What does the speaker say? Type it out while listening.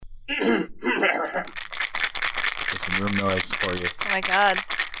There's some room noise for you. Oh my god.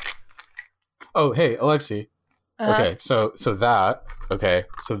 Oh, hey, Alexi. Okay, so that. Okay,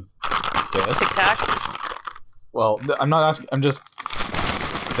 so this. Tic Tacs. Well, I'm not asking. I'm just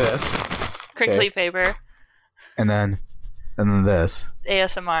this. Crinkly paper. And then this.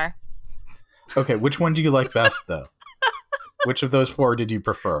 ASMR. Okay, which one do you like best, though? Which of those four did you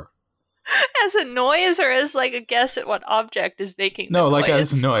prefer? As a noise or as like a guess at what object is making the No, noise? like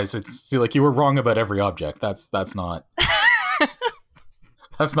as a noise. It's like you were wrong about every object. That's not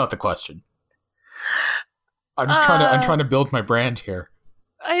that's not the question. I'm just trying to build my brand here.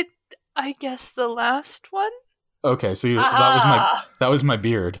 I guess the last one. Okay, so that was my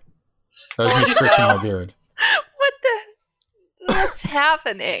beard. That was me scratching my beard. What's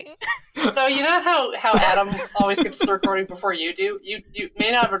happening? So you know how Adam always gets to the recording before you do? You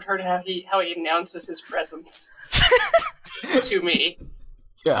may not have heard how he announces his presence to me.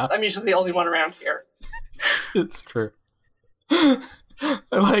 Yeah. I'm usually the only one around here. It's true. I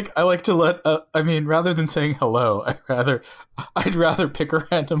like to let rather than saying hello, I'd rather pick a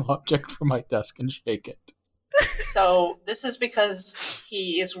random object from my desk and shake it. So this is because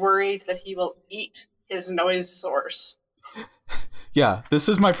he is worried that he will eat his noise source. Yeah, this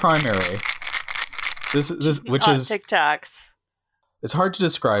is my primary. This which is Tic Tacs. It's hard to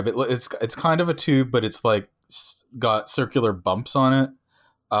describe it. It's kind of a tube, but it's like got circular bumps on it.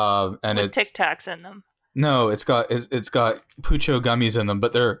 And with it's Tic Tacs in them. No, it's got Pucho gummies in them,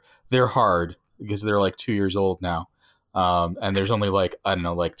 but they're hard because they're like 2 years old now. And there's only like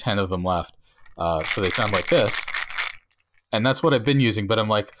 10 of them left. So they sound like this. And that's what I've been using, but I'm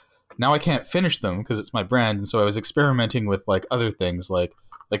like, now I can't finish them because it's my brand, and so I was experimenting with like other things, like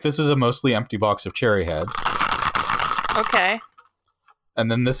this is a mostly empty box of Cherry Heads. Okay. And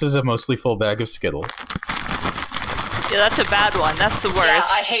then this is a mostly full bag of Skittles. Yeah, that's a bad one. That's the worst. Yeah,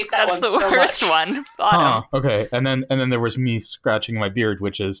 I hate that one so much. That's the worst one. Bottom. Okay. And then there was me scratching my beard,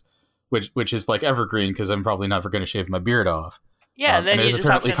 which is like evergreen because I'm probably never going to shave my beard off. Yeah, then and you it's just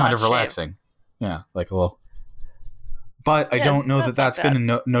apparently have to kind not of relaxing. Yeah, like a little. But I don't know that's going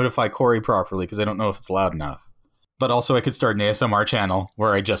to notify Corey properly because I don't know if it's loud enough. But also, I could start an ASMR channel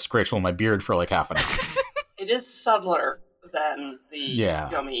where I just scratch my beard for like half an hour. It is subtler than the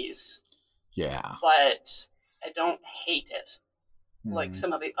gummies. Yeah. But I don't hate it. Like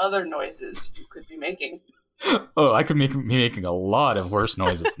some of the other noises you could be making. Oh, I could be making a lot of worse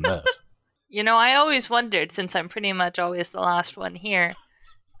noises than this. You know, I always wondered, since I'm pretty much always the last one here,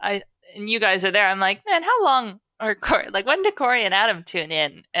 and you guys are there, I'm like, man, how long... Or when do Corey and Adam tune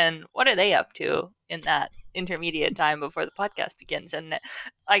in, and what are they up to in that intermediate time before the podcast begins? And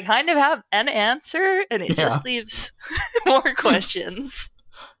I kind of have an answer, and it just leaves more questions.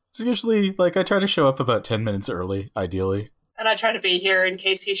 It's usually like I try to show up about 10 minutes early, ideally, and I try to be here in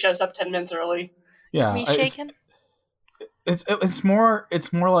case he shows up 10 minutes early. Yeah, me shaking. It's more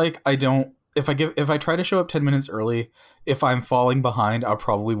like I don't. If I try to show up 10 minutes early, if I'm falling behind, I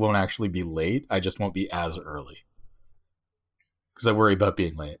probably won't actually be late. I just won't be as early. Because I worry about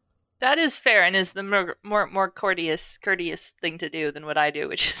being late. That is fair, and is the more courteous thing to do than what I do,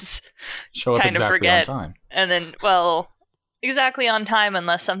 which is show up kind exactly of forget, on time. And then, exactly on time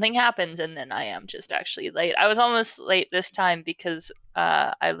unless something happens, and then I am just actually late. I was almost late this time because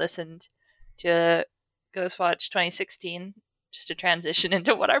I listened to Ghostwatch 2016 just to transition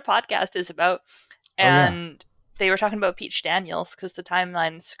into what our podcast is about, and they were talking about Peach Daniels because the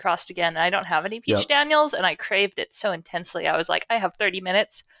timelines crossed again, and I don't have any Peach Daniels, and I craved it so intensely. I was like, I have 30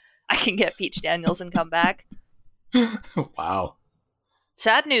 minutes. I can get Peach Daniels and come back. Wow.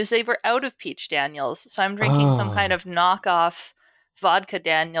 Sad news, they were out of Peach Daniels, so I'm drinking some kind of knockoff vodka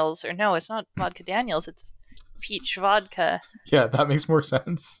Daniels. Or no, it's not vodka Daniels, it's peach vodka. Yeah, that makes more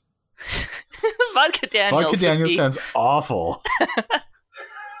sense. Vodka Daniels sounds awful.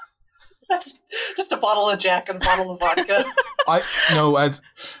 That's just a bottle of Jack and a bottle of vodka. As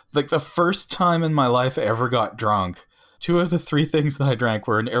like the first time in my life I ever got drunk, 2 of the 3 things that I drank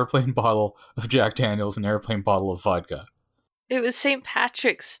were an airplane bottle of Jack Daniels and an airplane bottle of vodka. It was St.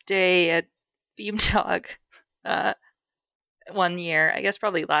 Patrick's Day at Beamdog one year, I guess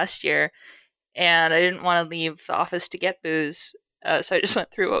probably last year, and I didn't want to leave the office to get booze, so I just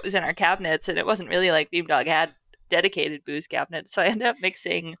went through what was in our cabinets, and it wasn't really like Beamdog had dedicated booze cabinet, so I ended up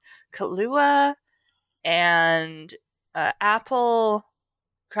mixing Kahlua and Apple,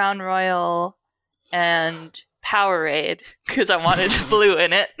 Crown Royal, and Powerade because I wanted blue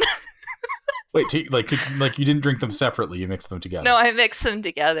in it. Wait, you didn't drink them separately, you mixed them together? No, I mixed them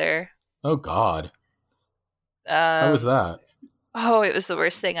together. Oh God. How was that? Oh, it was the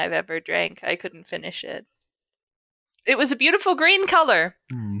worst thing I've ever drank. I couldn't finish it. It was a beautiful green color.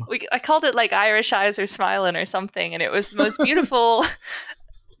 Hmm. I called it like Irish eyes or smiling or something, and it was the most beautiful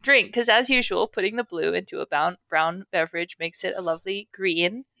drink. Because as usual, putting the blue into a brown beverage makes it a lovely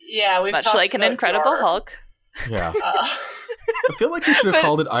green, Yeah, we've much talked like an about Incredible your, Hulk. Yeah. I I feel like you should have But-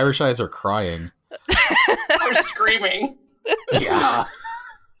 called it Irish Eyes or Crying. was screaming. Yeah.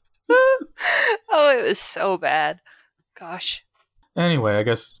 Oh, it was so bad. Gosh. Anyway, I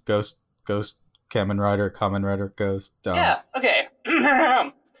guess Ghost, Kamen Rider, Ghost. Yeah, okay.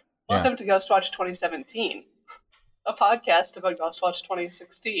 Welcome to Ghostwatch 2017, a podcast about Ghostwatch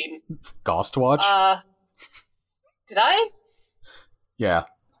 2016. Ghost Watch? Did I? Yeah.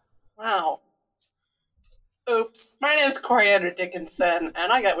 Wow. Oops. My name's Coriander Dickinson,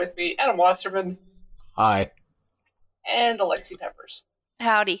 and I got with me Adam Wasserman Hi. and Alexi Peppers.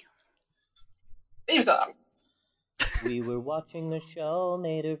 Howdy. Theme song. We were watching the show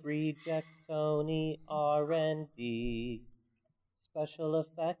made of reject Sony R&D. Special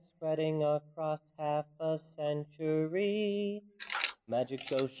effects spreading across half a century. Magic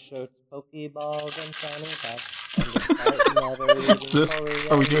ghost shirts, pokeballs, and fanny packs. And despite never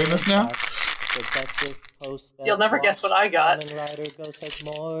reading Are we doing this now? the bestest post You'll never guess what I got. Kamen Rider Ghost has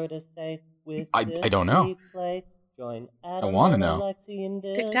more to say with I don't know. replay. Join Adam wanna and know. Alexi in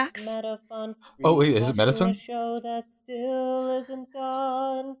this Tic Tacs? meta-fun Oh, wait, is it rewatching medicine? a show that still isn't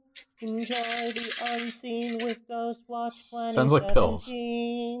done. Enjoy the unseen with Ghostwatch 2017. Sounds like pills.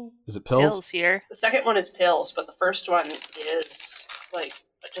 Is it pills? Pills here. The second one is pills, but the first one is like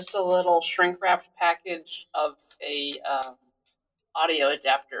just a little shrink-wrapped package of a audio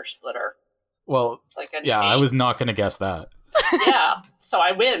adapter splitter. Well, It's like a yeah, I was not going to guess that. Yeah, so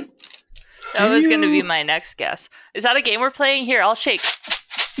I win. That was going to be You- my next guess. Is that a game we're playing? Here, I'll shake.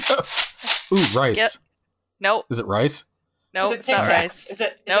 Ooh, rice. Yep. Nope. Is it rice? Nope. Is it It's Tic not Tacs? rice. Is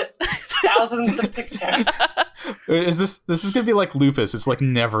it Nope. thousands of Tic Tacs? Is this is going to be like lupus. It's like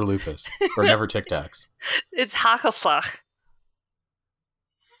never lupus or never Tic Tacs. It's hagelslag.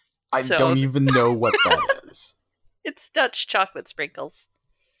 I So- don't even know what that is. It's Dutch chocolate sprinkles.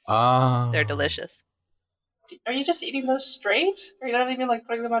 Ah. They're delicious. Are you just eating those straight? Are you not even like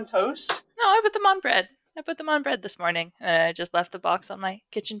putting them on toast? No, I put them on bread. I put them on bread this morning. And I just left the box on my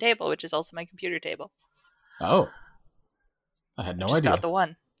kitchen table, which is also my computer table. Oh. I had no just idea. got the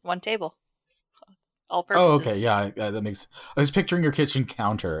one table. All Oh, purposes. okay. Yeah, that makes. I was picturing your kitchen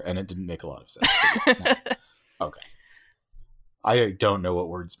counter, and it didn't make a lot of sense. But yes, no. Okay. I don't know what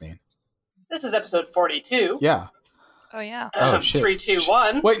words mean. This is episode 42. Yeah. Oh yeah. Oh, shit. 3, 2,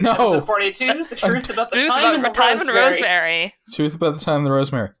 1. Wait, no. Episode 42. The truth about the Truth time about and the time and rosemary. rosemary. Truth about the time of the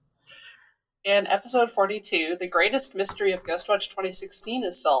rosemary. And episode 42, the greatest mystery of Ghostwatch 2016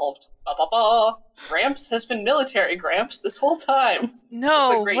 is solved. Ba ba ba. Gramps has been military Gramps this whole time.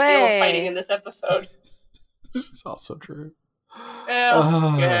 No It's a great way. deal of fighting in this episode. This is also true.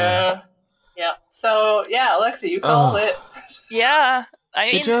 Yeah. Yeah. Yeah. So, yeah, Alexi, you called it. Yeah. I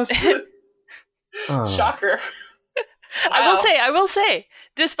mean, It just. Shocker. I will say,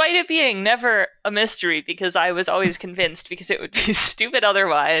 despite it being never a mystery, because I was always convinced, because it would be stupid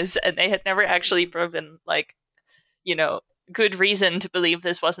otherwise, and they had never actually proven, like, good reason to believe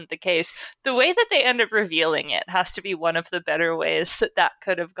this wasn't the case. The way that they end up revealing it has to be one of the better ways that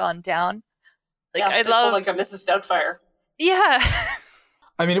could have gone down. Like, Yeah, I they pulled love, like a Mrs. Doubtfire. yeah.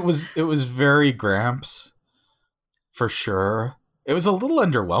 I mean, it was very Gramps, for sure. It was a little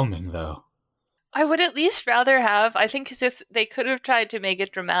underwhelming, though. I would at least rather have, I think, as if they could have tried to make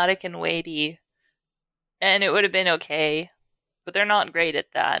it dramatic and weighty, and it would have been okay, but they're not great at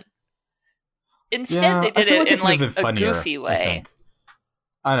that. Instead, Yeah, they I did feel it like in could have like been a funnier, goofy I way. think.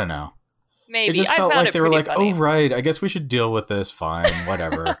 I don't know. Maybe It just I felt found like it they were pretty like, funny. "Oh right, I guess we should deal with this. Fine,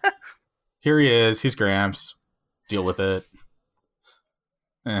 whatever. Here he is. He's Gramps. Deal with it."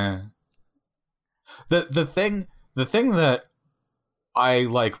 The thing that I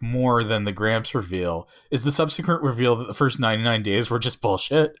like more than the Gramps reveal is the subsequent reveal that the first 99 days were just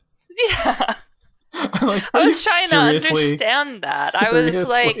bullshit. Yeah, I'm like, I are was you trying seriously- to understand that. I was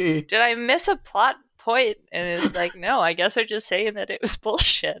like, seriously? did I miss a plot point? And it's like, no, I guess they're just saying that it was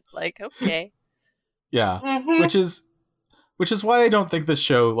bullshit. Like, okay. Yeah, Mm-hmm. which is why I don't think this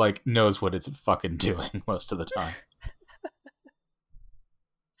show like knows what it's fucking doing most of the time.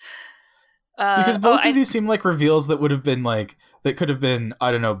 Because both of these seem like reveals that would have been like that could have been,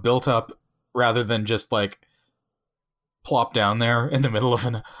 I don't know, built up rather than just like plop down there in the middle of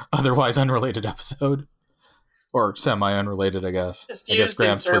an otherwise unrelated episode. Or semi-unrelated, I guess. Just I guess used in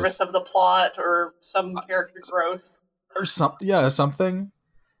Gramps service of the plot or some character growth. or something.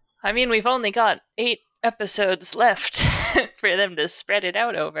 I mean, we've only got 8 episodes left for them to spread it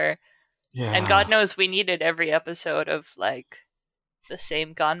out over. Yeah. And God knows we needed every episode of like the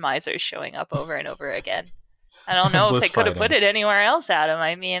same Gone Miser showing up over and over again. I don't know if Bliss they could have put fighting. it anywhere else, Adam.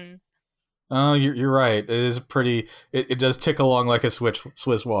 I mean, Oh, you're right. It is pretty. It does tick along like a Swiss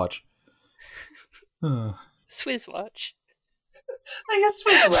watch. Swizz Watch. Like a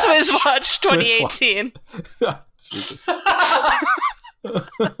Swiss watch. Swizz Watch Swiss watch. 2018. Jesus.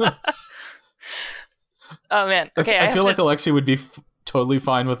 Oh man. Okay, I have feel to- like Alexi would be totally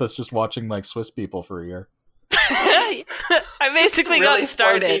fine with us just watching like Swiss people for a year. I basically It's really got slow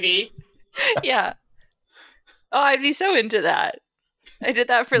started. TV. Yeah. Oh, I'd be so into that. I did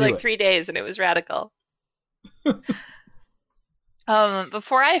that for Do like it. 3 days and it was radical.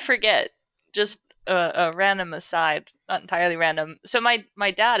 Before I forget, just a random aside, not entirely random. So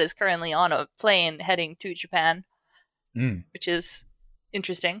my dad is currently on a plane heading to Japan, Mm. which is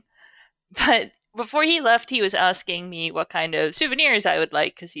interesting. But before he left, he was asking me what kind of souvenirs I would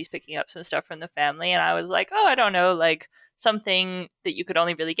like because he's picking up some stuff from the family, and I was like, oh, I don't know, like something that you could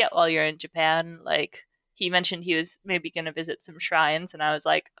only really get while you're in Japan. Like he mentioned he was maybe going to visit some shrines, and I was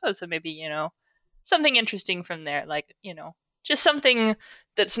like, oh, so maybe, you know, something interesting from there, like, you know, just something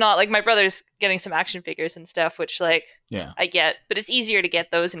that's not like my brother's getting some action figures and stuff, which like Yeah. I get, but it's easier to get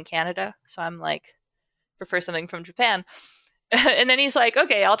those in Canada. So I'm like, prefer something from Japan. And then he's like,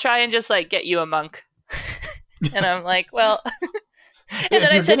 okay, I'll try and just like get you a monk. And I'm like, well, and If then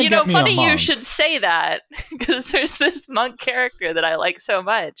I you're said, gonna you know, get me a funny you monk- should say that because there's this monk character that I like so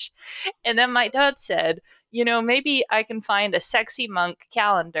much. And then my dad said, you know, maybe I can find a sexy monk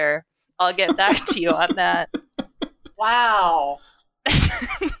calendar. I'll get back to you on that. Wow.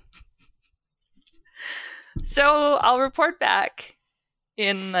 So I'll report back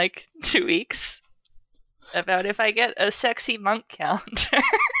in like 2 weeks about if I get a sexy monk calendar.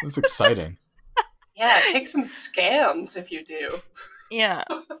 That's exciting. Yeah, take some scans if you do. Yeah.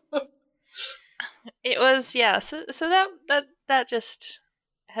 It was, yeah, so that just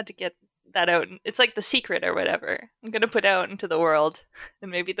had to get that out. It's like The Secret or whatever. I'm gonna put out into the world,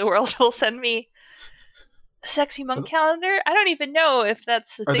 and maybe the world will send me a sexy monk calendar. I don't even know if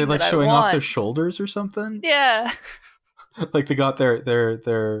that's the Are thing they like that showing I want. off their shoulders or something? Yeah. Like they got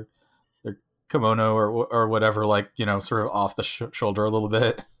their kimono or whatever, like, you know, sort of off the shoulder a little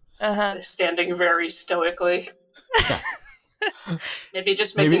bit. Uh-huh. Standing very stoically. Maybe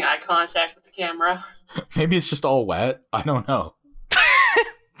just making eye contact with the camera. Maybe it's just all wet. I don't know.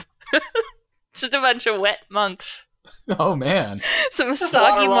 Just a bunch of wet monks. Oh man. Some Just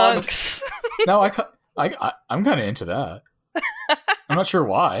soggy waterlogged. monks. No, I'm kind of into that. I'm not sure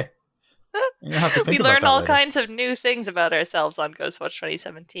why. You have to think We about learn that all later. kinds of new things about ourselves on Ghostwatch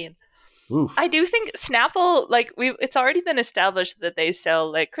 2017. Oof. I do think Snapple, like it's already been established that they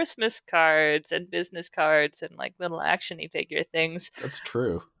sell like Christmas cards and business cards and like little action-y figure things. That's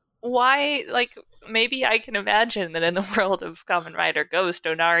true. Why, like, maybe I can imagine that in the world of Kamen Rider Ghost,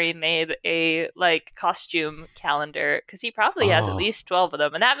 Onari made a like costume calendar because he probably has at Oh. least 12 of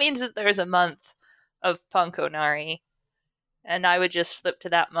them, and that means that there's a month of Punk Onari, and I would just flip to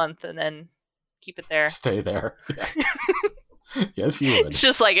that month and then keep it there. Stay there. Yeah. Yes, you would. It's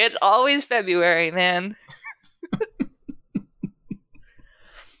just like it's always February, man.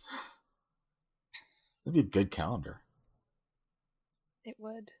 That'd be a good calendar. It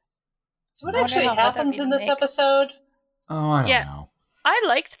would. So what I wonder actually how hard that'd happens be in to this make. episode? Oh, I don't Yeah. know. I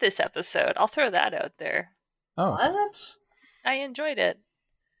liked this episode. I'll throw that out there. Oh, What? I enjoyed it.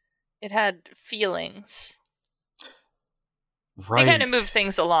 It had feelings. right. They kind of moved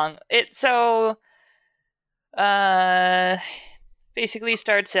things along. Basically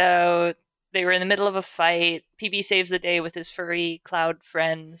starts out they were in the middle of a fight. PB saves the day with his furry cloud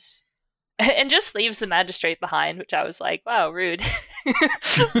friends and just leaves the magistrate behind, which I was like, wow, rude.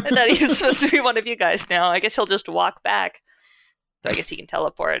 I thought he was supposed to be one of you guys now. I guess he'll just walk back. So I guess he can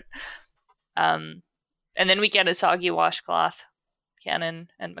teleport. And then we get a soggy washcloth, Canon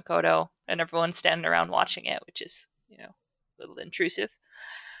and Makoto, and everyone's standing around watching it, which is, you know, a little intrusive.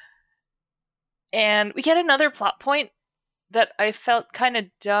 And we get another plot point that I felt kind of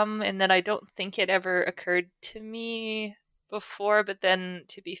dumb in that I don't think it ever occurred to me before, but then,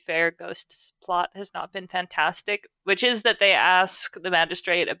 to be fair, Ghost's plot has not been fantastic, which is that they ask the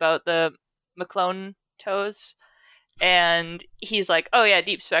magistrate about the McClone toes, and he's like, oh yeah,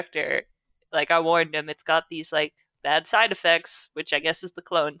 Deep Spectre, like I warned him, it's got these like bad side effects, which I guess is the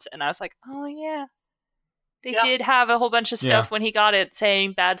clones. And I was like, oh yeah, they Yeah. did have a whole bunch of stuff Yeah. when he got it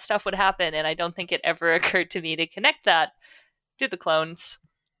saying bad stuff would happen, and I don't think it ever occurred to me to connect that to the clones.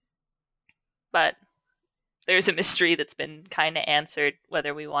 But there's a mystery that's been kind of answered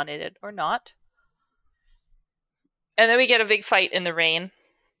whether we wanted it or not. And then we get a big fight in the rain.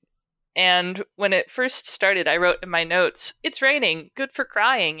 And when it first started, I wrote in my notes, "It's raining, good for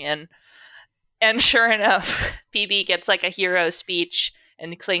crying." And sure enough, PB gets like a hero speech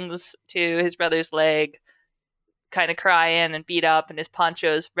and clings to his brother's leg, kind of crying and beat up, and his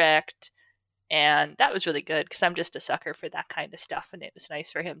poncho's wrecked. And that was really good because I'm just a sucker for that kind of stuff. And it was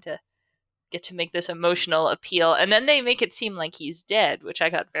nice for him to get to make this emotional appeal. And then they make it seem like he's dead, which I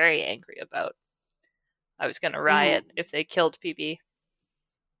got very angry about. I was going to riot if they killed PB.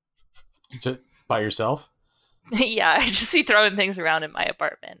 Just by yourself? Yeah, I just see throwing things around in my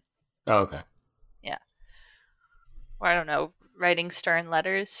apartment. Oh, okay. Yeah. Or I don't know, writing stern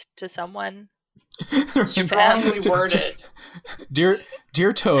letters to someone. Strongly worded. Dear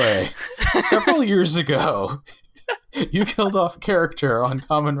Toei, several years ago, you killed off a character on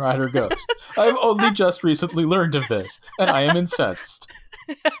Kamen Rider Ghost. I've only just recently learned of this, and I am incensed.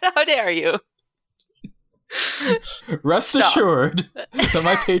 How dare you? Rest assured that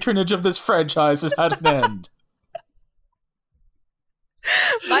my patronage of this franchise has had an end.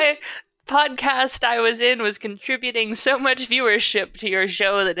 My podcast I was in was contributing so much viewership to your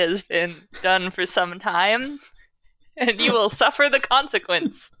show that has been done for some time, and you will suffer the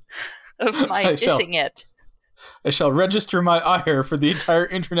consequence of my dissing it. I shall register my ire for the entire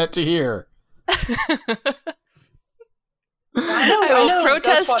internet to hear. I will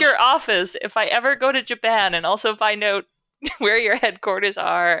protest your office if I ever go to Japan and also find out where your headquarters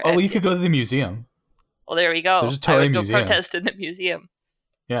are. Oh, well, you could go to the museum. Well, there we go. There's a Toei I would museum. go protest in the museum.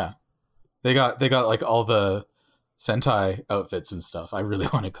 Yeah. They got like all the Sentai outfits and stuff. I really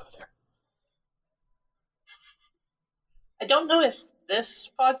want to go there. I don't know if this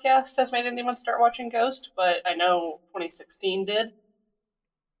podcast has made anyone start watching Ghost, but I know 2016 did. Okay.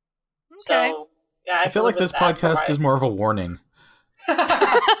 So, yeah, I feel like this podcast is more of a warning.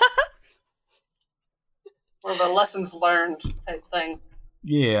 More of a lessons learned type thing.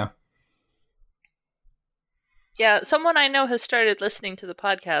 Yeah. Yeah, someone I know has started listening to the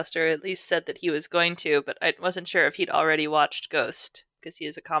podcast, or at least said that he was going to, but I wasn't sure if he'd already watched Ghost, because he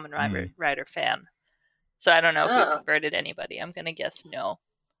is a Kamen Rider fan. So I don't know if he converted anybody. I'm going to guess no.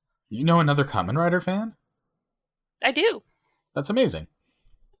 You know another Kamen Rider fan? I do. That's amazing.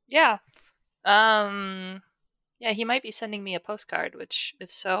 Yeah. Yeah, he might be sending me a postcard, which,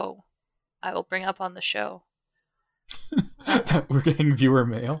 if so, I will bring up on the show. We're getting viewer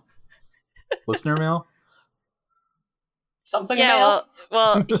mail? Listener mail? Something yeah,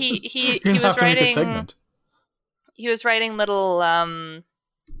 well, he was writing. He was writing little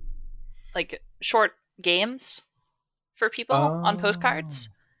like short games for people on postcards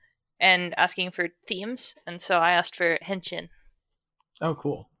and asking for themes, and so I asked for henshin. Oh,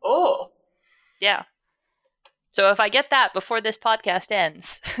 cool. Oh, yeah. So if I get that before this podcast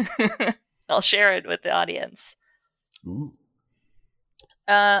ends, I'll share it with the audience. Ooh.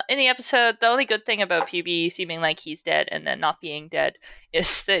 In the episode, the only good thing about PB seeming like he's dead and then not being dead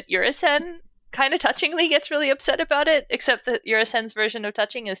is that Yurisen kind of touchingly gets really upset about it, except that Yurisen's version of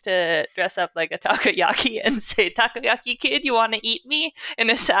touching is to dress up like a takoyaki and say, "Takoyaki kid, you want to eat me?" in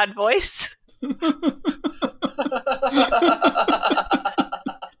a sad voice.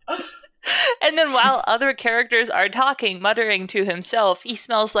 And then while other characters are talking, muttering to himself, "He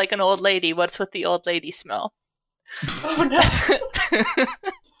smells like an old lady. What's with the old lady smell?" Oh no.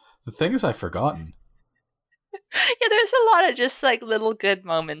 The things I've forgotten. Yeah, there's a lot of just like little good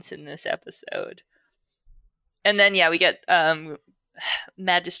moments in this episode. And then we get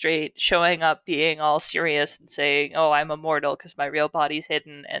Magistrate showing up being all serious and saying, "Oh, I'm immortal because my real body's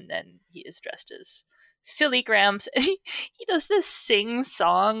hidden," and then he is dressed as Silly Gramps, and he does this sing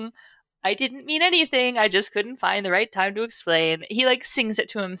song. I didn't mean anything, I just couldn't find the right time to explain. He like sings it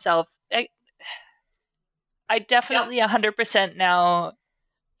to himself. I definitely 100% now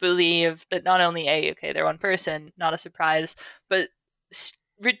believe that not only they're one person, not a surprise, but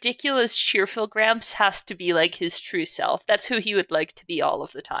ridiculous cheerful Gramps has to be like his true self. That's who he would like to be all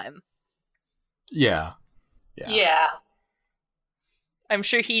of the time. Yeah. I'm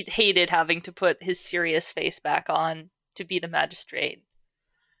sure he hated having to put his serious face back on to be the Magistrate.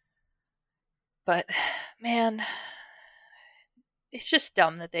 But, man, it's just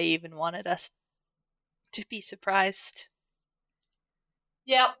dumb that they even wanted us to be surprised.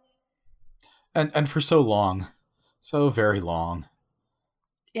 Yep. And for so long. So very long.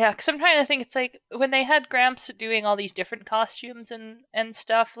 Yeah, because I'm trying to think, it's like, when they had Gramps doing all these different costumes and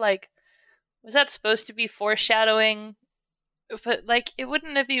stuff, like, was that supposed to be foreshadowing? But, like, it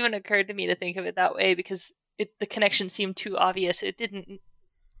wouldn't have even occurred to me to think of it that way, because the connection seemed too obvious. It didn't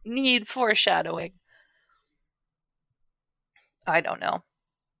need foreshadowing. I don't know.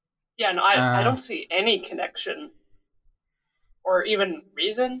 Yeah, no, I don't see any connection. or even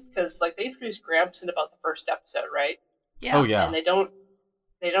reason, because like they introduced Gramps in about the first episode, right? Yeah. Oh yeah. And they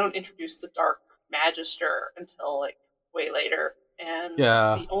don't introduce the Dark Magister until like way later. And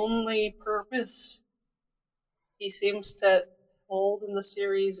Yeah. the only purpose he seems to hold in the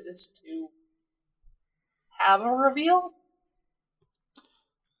series is to have a reveal.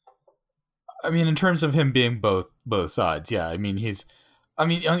 I mean, in terms of him being both sides, yeah. I mean,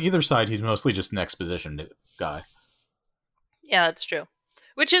 on either side, he's mostly just an exposition guy. Yeah, that's true.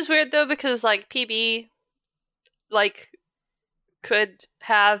 Which is weird though, because like PB, like, could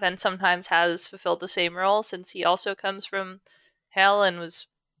have and sometimes has fulfilled the same role, since he also comes from Hell and was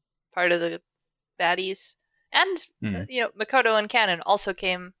part of the baddies. And Makoto and Canon also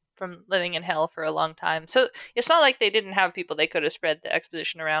came from living in Hell for a long time. So it's not like they didn't have people they could have spread the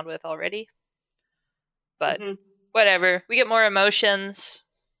exposition around with already. But whatever. We get more emotions,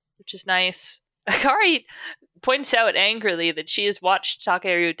 which is nice. Akari points out angrily that she has watched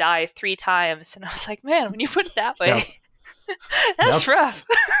Takeru die 3 times, and I was like, man, when you put it that way, that's rough.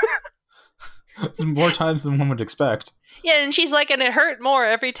 It's more times than one would expect. Yeah, and she's like, and it hurt more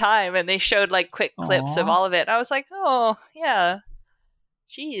every time, and they showed like quick clips of all of it. And I was like, oh, yeah.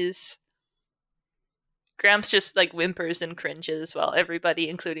 Jeez. Gramps just like whimpers and cringes while everybody,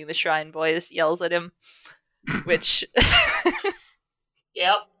 including the Shrine Boys, yells at him. Which...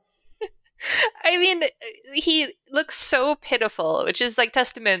 Yep. I mean, he looks so pitiful, which is like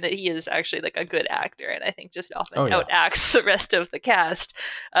testament that he is actually like a good actor, and I think just often outacts the rest of the cast.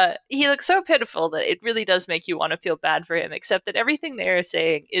 He looks so pitiful that it really does make you want to feel bad for him, except that everything they are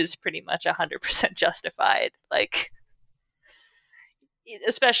saying is pretty much 100% justified. Like,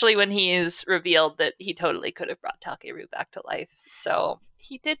 especially when he is revealed that he totally could have brought Takeru back to life. So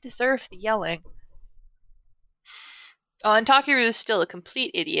he did deserve the yelling. Oh, and Takeru is still a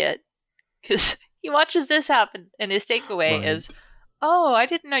complete idiot, because he watches this happen, and his takeaway is, oh, I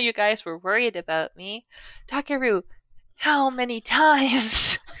didn't know you guys were worried about me. Takeru, how many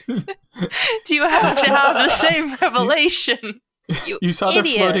times do you have to have the same revelation? You saw idiot.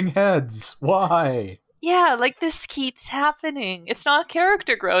 Their floating heads. Why? Yeah, like this keeps happening. It's not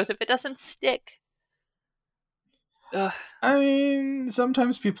character growth if it doesn't stick. Ugh. I mean,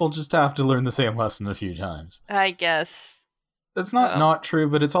 sometimes people just have to learn the same lesson a few times. I guess. It's not true,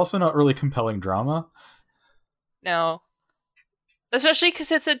 but it's also not really compelling drama. No. Especially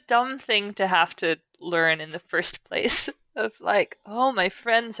because it's a dumb thing to have to learn in the first place. Of like, oh, my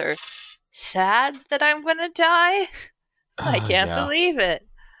friends are sad that I'm gonna die? I can't believe it.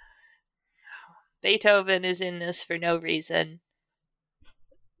 Beethoven is in this for no reason.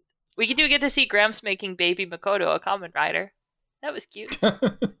 We do get to see Gramps making baby Makoto a Kamen Rider. That was cute.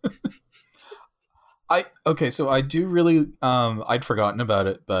 So I do really I'd forgotten about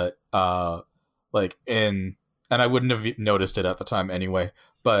it, but and I wouldn't have noticed it at the time anyway,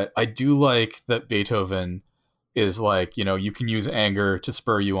 but I do like that Beethoven is like, you can use anger to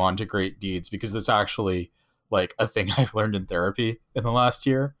spur you on to great deeds, because that's actually like a thing I've learned in therapy in the last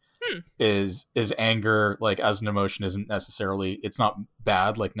year. Is anger, like, as an emotion, isn't necessarily, it's not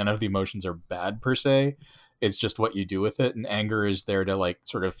bad, like none of the emotions are bad per se, it's just what you do with it, and anger is there to like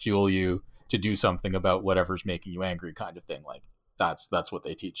sort of fuel you to do something about whatever's making you angry, kind of thing. Like that's what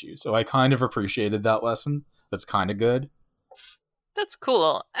they teach you. So I kind of appreciated that lesson. That's kind of good. That's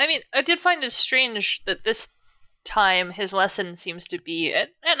cool. I mean, I did find it strange that this time his lesson seems to be,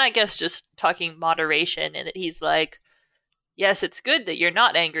 and I guess just talking moderation, and that he's like, yes, it's good that you're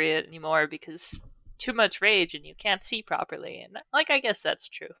not angry anymore because too much rage and you can't see properly. And like, I guess that's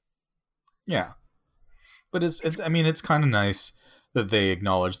true. Yeah. But it's kind of nice that they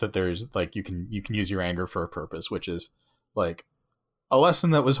acknowledge that there's like, you can use your anger for a purpose, which is like a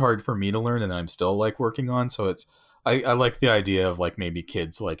lesson that was hard for me to learn and I'm still like working on. So I like the idea of like maybe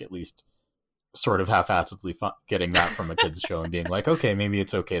kids like at least sort of half-assedly getting that from a kid's show and being like, okay, maybe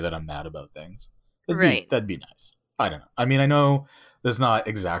it's okay that I'm mad about things. That'd be nice. I don't know. I mean, I know that's not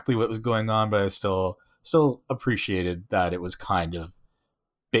exactly what was going on, but I still appreciated that it was kind of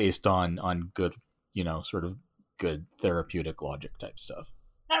based on good, sort of good therapeutic logic type stuff.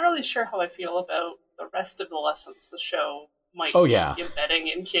 Not really sure how I feel about the rest of the lessons the show might be embedding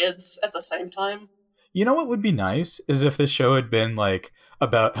in kids at the same time. You know what would be nice is if this show had been like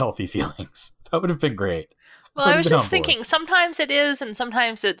about healthy feelings. That would have been great. Well, I was just thinking, sometimes it is, and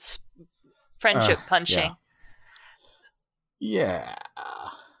sometimes it's friendship punching. Yeah.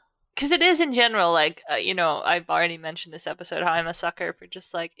 Because it is in general, like, I've already mentioned this episode, how I'm a sucker for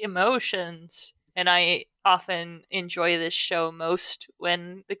just, like, emotions. And I often enjoy this show most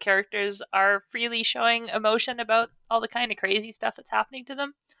when the characters are freely showing emotion about all the kind of crazy stuff that's happening to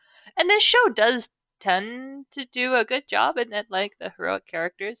them. And this show does tend to do a good job in it, like the heroic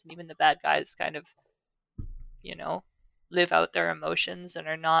characters and even the bad guys kind of, live out their emotions and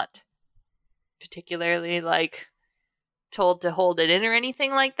are not particularly like told to hold it in or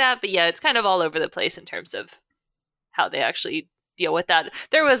anything like that. But yeah, it's kind of all over the place in terms of how they actually deal with that.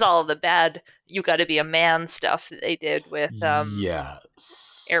 There was all the bad "you got to be a man" stuff that they did with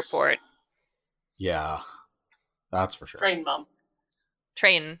yes. Airport. Yeah, that's for sure. Train mom.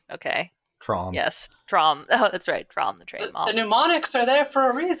 Okay. Trom. Yes, Trom. Oh, that's right, Trom, the train mom. The mnemonics are there for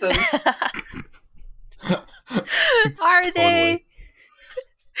a reason. Are they?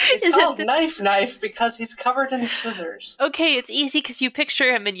 He's called Knife because he's covered in scissors. Okay, it's easy because you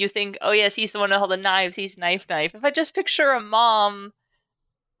picture him and you think, oh yes, he's the one with all the knives, he's Knife. If I just picture a mom,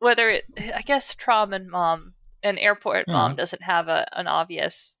 I guess Trom and mom, and Airport mom doesn't have an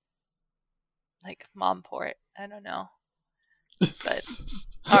obvious, like, mom port. I don't know. But,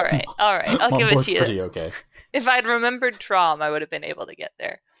 all right, I'll give it to you. Pretty okay. If I'd remembered Trom, I would have been able to get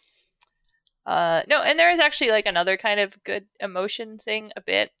there. No, and there is actually like another kind of good emotion thing a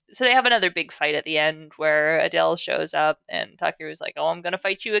bit. So they have another big fight at the end where Adele shows up and Takeru's like, oh, I'm going to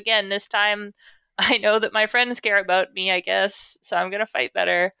fight you again. This time I know that my friends care about me, I guess, so I'm going to fight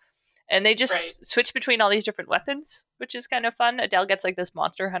better. And they just switch between all these different weapons, which is kind of fun. Adele gets like this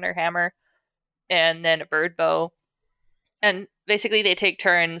Monster Hunter hammer and then a bird bow. And basically they take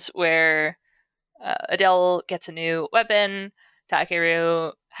turns where Adele gets a new weapon,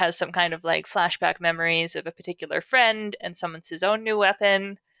 Takeru has some kind of like flashback memories of a particular friend and summons his own new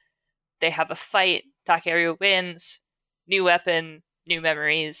weapon. They have a fight. Takeru wins. New weapon, new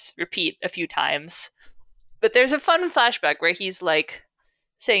memories, repeat a few times. But there's a fun flashback where he's like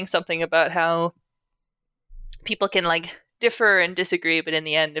saying something about how people can like differ and disagree, but in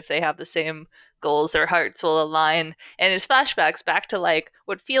the end, if they have the same goals, their hearts will align. And his flashbacks back to like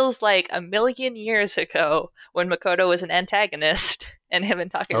what feels like a million years ago when Makoto was an antagonist and him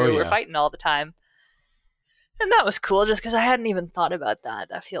and Takeru were fighting all the time. And that was cool just because I hadn't even thought about that.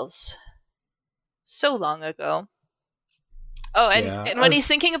 That feels so long ago. Oh, and when he's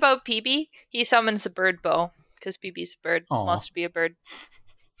thinking about PB, he summons a bird bow because PB's a bird, wants to be a bird.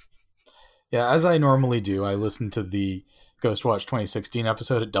 Yeah, as I normally do, I listen to the Ghostwatch 2016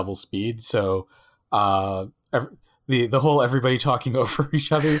 episode at double speed, so the whole everybody talking over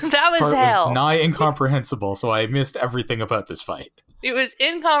each other that was hell. Was nigh incomprehensible, so I missed everything about this fight. It was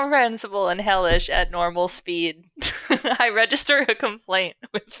incomprehensible and hellish at normal speed. I register a complaint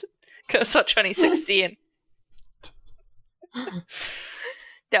with Ghostwatch 2016.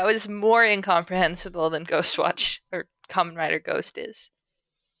 That was more incomprehensible than Ghostwatch or Kamen Rider Ghost is.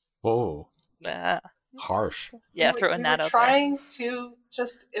 Whoa. Harsh. Yeah, throwing that out there. Trying to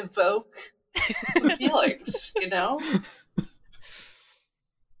just evoke some feelings, you know?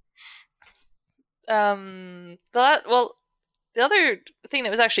 The other thing that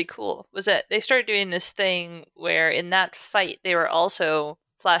was actually cool was that they started doing this thing where in that fight they were also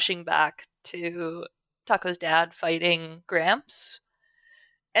flashing back to Tako's dad fighting Gramps.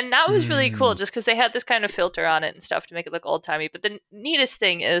 And that was really cool just because they had this kind of filter on it and stuff to make it look old-timey. But the neatest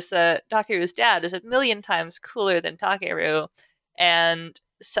thing is that Takeru's dad is a million times cooler than Takeru and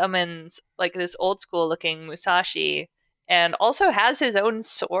summons like this old-school-looking Musashi and also has his own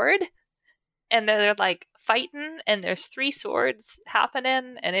sword. And they're like fighting and there's 3 swords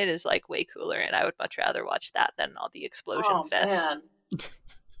happening and it is like way cooler and I would much rather watch that than all the explosion fest. Man.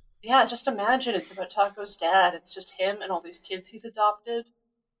 Yeah, just imagine it's about Tako's dad. It's just him and all these kids he's adopted.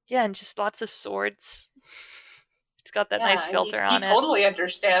 Yeah, and just lots of swords. It's got that nice filter on it. He totally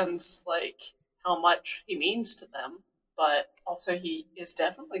understands like how much he means to them, but also he is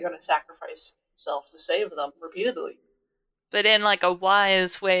definitely going to sacrifice himself to save them repeatedly. But in like a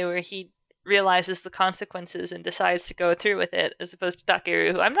wise way where he realizes the consequences and decides to go through with it, as opposed to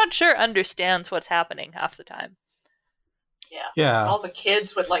Takeru, who I'm not sure understands what's happening half the time. Yeah. All the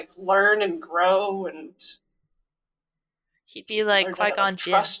kids would like learn and grow and he'd be like Qui-Gon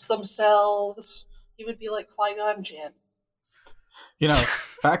Jinn. Trust themselves. He would be like Qui-Gon Jinn. You know,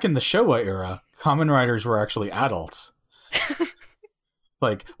 back in the Showa era, Kamen Riders were actually adults.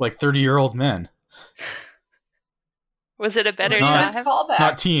 like 30-year-old men. Was it a better time?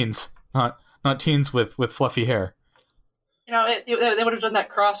 Not teens. Not teens with fluffy hair. You know, they would have done that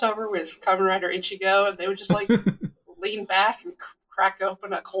crossover with Kamen Rider Ichigo, and they would just like lean back and crack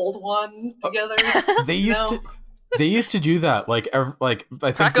open a cold one together. They used to do that. I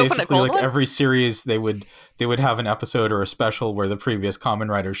think basically like every series they would have an episode or a special where the previous Kamen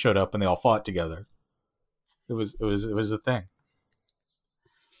Riders showed up and they all fought together. It was a thing.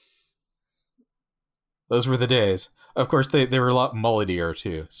 Those were the days. Of course, they were a lot mulletier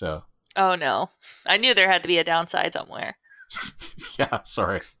too. So Oh no. I knew there had to be a downside somewhere. Yeah,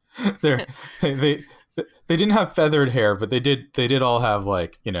 sorry. They they didn't have feathered hair, but they did all have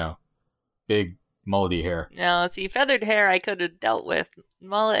like, big mullety hair. No, see, feathered hair I could have dealt with.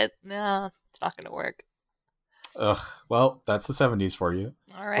 Mullet, no, it's not going to work. Ugh. Well, that's the 70s for you.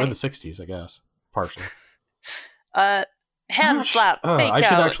 All right. Or the 60s, I guess. Partially. Hand slap. Fake I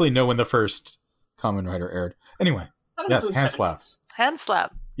should out. actually know when the first Kamen Rider aired. Anyway, That was in yes, the hand slap. 70s. Hand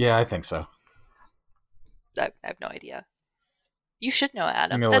slap. Yeah, I think so. I have no idea. You should know,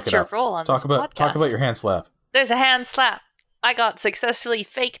 Adam. I'm gonna look That's it your up. role on Talk this podcast. about your hand slap. There's a hand slap. I got successfully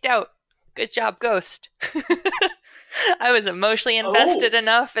faked out. Good job, Ghost. I was emotionally invested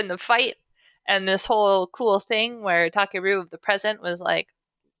enough in the fight and this whole cool thing where Takeru of the present was like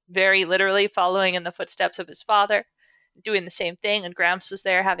very literally following in the footsteps of his father, doing the same thing, and Gramps was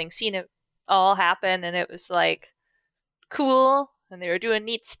there having seen it all happen, and it was like cool, and they were doing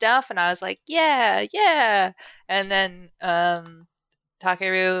neat stuff, and I was like, yeah. And then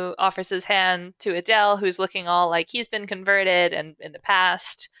Takeru offers his hand to Adele, who's looking all like he's been converted, and in the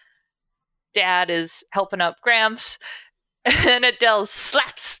past Dad is helping up Gramps, and Adele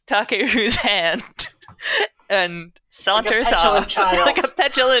slaps Takeru's hand and saunters petulant off child. like a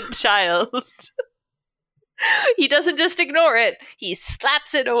petulant child. He doesn't just ignore it; he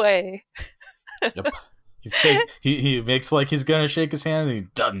slaps it away. Yep. He makes like he's gonna shake his hand and he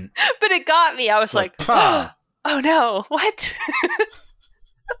doesn't. But it got me. I was like, "Pah!" oh no, what?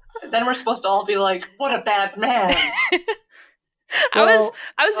 Then we're supposed to all be like, what a bad man. I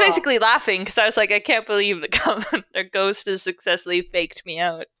was basically laughing because I was like, I can't believe the Ghost has successfully faked me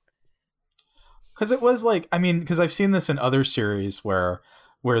out. Because it was like, I mean, because I've seen this in other series where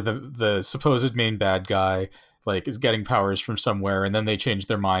the supposed main bad guy like is getting powers from somewhere, and then they change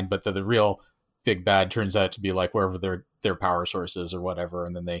their mind, but the real big bad turns out to be like wherever their power source is or whatever,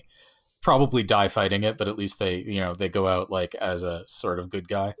 and then they probably die fighting it, but at least they go out like as a sort of good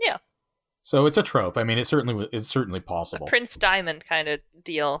guy. Yeah. So it's a trope. I mean, it's certainly possible. A Prince Diamond kind of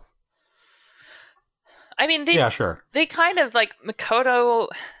deal. I mean, yeah, sure. They kind of like Makoto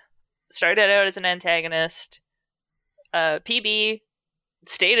started out as an antagonist. PB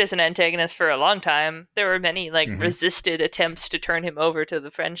stayed as an antagonist for a long time. There were many like resisted attempts to turn him over to the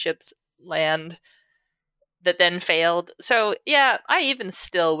Friendship's land that then failed. So yeah, I even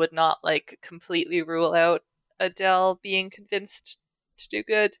still would not like completely rule out Adele being convinced to do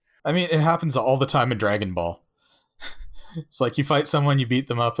good. I mean, it happens all the time in Dragon Ball. It's like you fight someone, you beat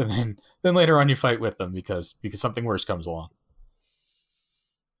them up, and then later on you fight with them because something worse comes along.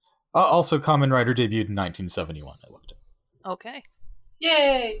 Also, Kamen Rider debuted in 1971. I looked at. Okay.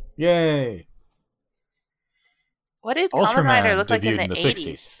 Yay! What did Ultraman Kamen Rider look like in debuted the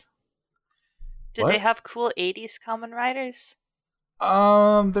 80s? 60s. Did What? they have cool 80s Kamen Riders?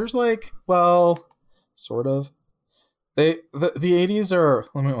 There's like, well, sort of. The 80s are.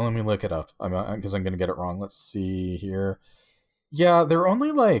 Let me look it up. Because I'm gonna get it wrong. Let's see here. Yeah, there are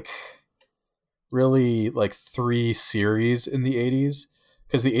only like really like 3 series in the 80s,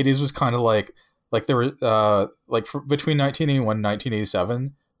 because the 80s was kind of like there were between 1981 and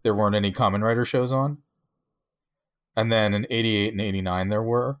 1987 there weren't any Kamen Rider shows on, and then in 88 and 89 there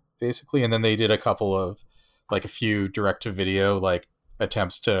were basically, and then they did a couple of like a few direct to video like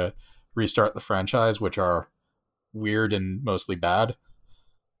attempts to restart the franchise, which are weird and mostly bad.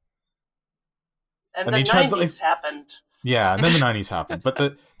 And And the each had, 90s happened. Yeah, and then the 90s happened. But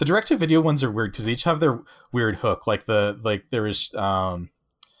the direct to video ones are weird because they each have their weird hook. Like there is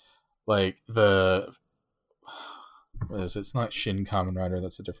like the what is it? It's not Shin Kamen Rider,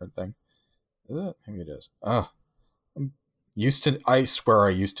 that's a different thing. Is it? Maybe it is. I swear I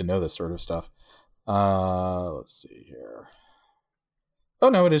used to know this sort of stuff. Let's see here. Oh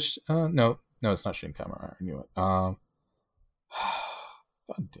no, it is no, it's not Shin Kamen Rider. I knew it. God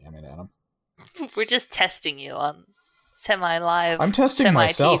damn it, Adam. We're just testing you on semi-live. I'm testing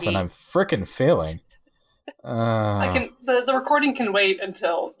myself semi-TV. and I'm frickin' failing. The recording can wait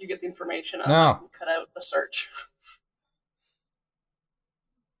until you get the information. No. And cut out the search.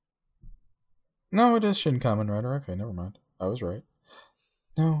 No, it is Shin Kamen Rider. Okay, never mind. I was right.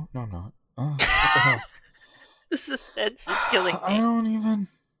 No, I'm not. What the hell? This suspense is killing me. I don't even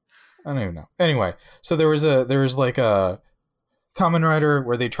know. Anyway, so there was like a Kamen Rider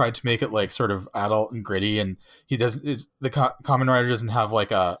where they tried to make it like sort of adult and gritty, and Kamen Rider doesn't have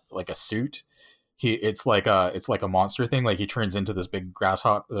like a suit. It's like a monster thing. Like he turns into this big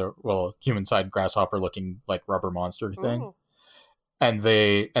grasshopper, human-sized grasshopper looking like rubber monster thing. Ooh. And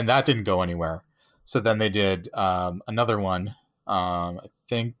that didn't go anywhere. So then they did another one. I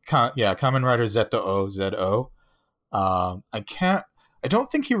think Kamen Rider ZO. I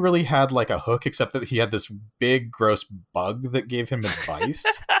don't think he really had like a hook, except that he had this big gross bug that gave him advice.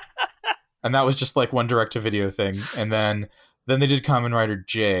 And that was just like one direct-to-video thing. And then they did Kamen Rider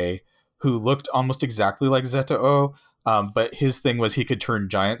J, who looked almost exactly like Zeta O, but his thing was he could turn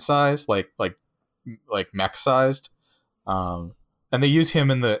giant size, like mech sized. And they use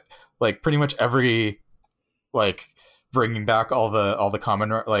him in the like pretty much every like bringing back all the all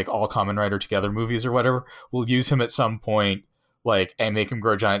Kamen Rider Together movies or whatever. We'll use him at some point, like, and make him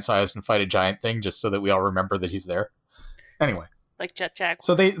grow giant size and fight a giant thing, just so that we all remember that he's there. Anyway. Like Jet Jack.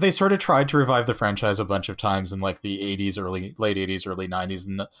 So they sort of tried to revive the franchise a bunch of times in like the late 80s, early 90s,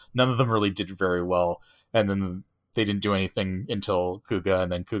 and none of them really did very well. And then they didn't do anything until Kuga,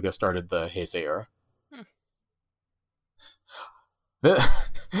 and then Kuga started the Heisei era.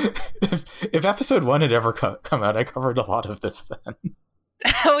 If episode 1 had ever come out, I covered a lot of this then.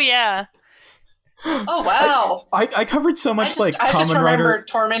 Oh, yeah. Oh, wow. I covered so much I just Kamen remember Rider.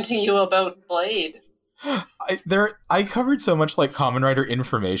 tormenting you about Blade. I covered so much like Kamen Rider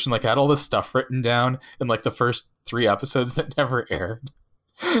information, like I had all this stuff written down in like the first 3 episodes that never aired.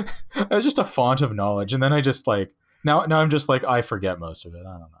 It was just a font of knowledge, and then I just like now I'm just like I forget most of it.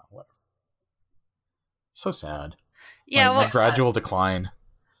 I don't know, whatever. So sad. Yeah, my gradual decline.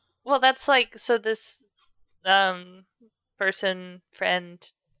 Well, that's like, so this person, friend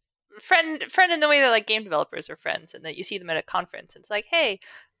in the way that like game developers are friends, and that you see them at a conference, and it's like, hey,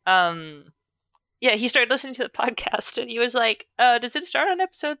 yeah, he started listening to the podcast, and he was like, does it start on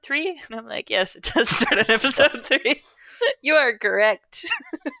episode 3? And I'm like, yes, it does start on episode 3. You are correct.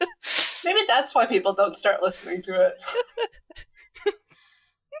 Maybe that's why people don't start listening to it.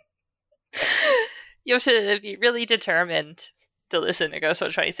 You have to be really determined to listen to Ghost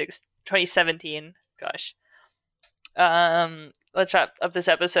Watch 2017. Gosh. Let's wrap up this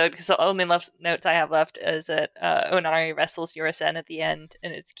episode, because the only notes I have left is that Onari wrestles Yurisen at the end,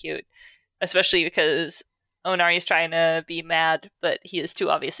 and it's cute. Especially because Onari is trying to be mad, but he is too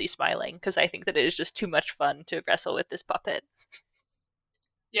obviously smiling, because I think that it is just too much fun to wrestle with this puppet.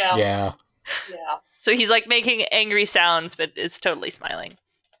 Yeah. Yeah. So he's like making angry sounds, but it's totally smiling.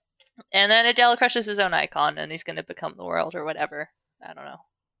 And then Adele crushes his own icon, and he's going to become the world or whatever. I don't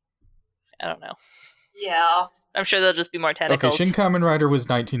know. Yeah. I'm sure there'll just be more tentacles. Okay, Shin Kamen Rider was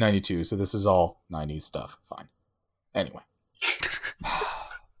 1992, so this is all 90s stuff. Fine. Anyway.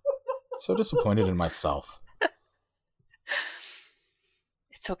 So disappointed in myself.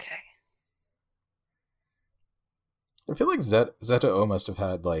 It's okay. I feel like Zeta O must have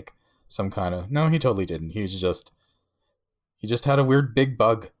had like some kind of... No, he totally didn't. He just had a weird big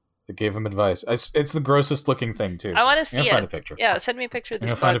bug that gave him advice. It's the grossest looking thing too. I want to see it. Find a picture. Yeah, send me a picture of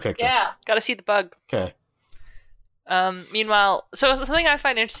this bug. Find a picture. Yeah. Gotta see the bug. Okay. Meanwhile, so something I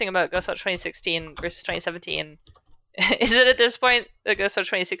find interesting about Ghost Watch 2016 versus 2017 is that at this point, the Ghost Watch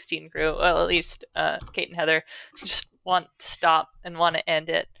 2016 crew, well, at least Kate and Heather, just want to stop and want to end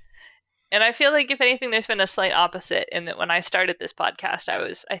it. And I feel like, if anything, there's been a slight opposite, in that when I started this podcast, I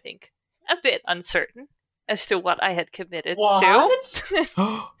was, I think, a bit uncertain as to what I had committed to,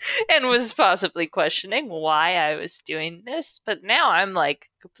 and was possibly questioning why I was doing this. But now I'm like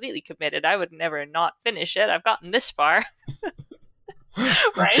completely committed. I would never not finish it. I've gotten this far.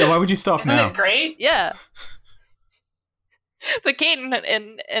 Right? Yeah, why would you stop Isn't now? it great? Yeah. But Kate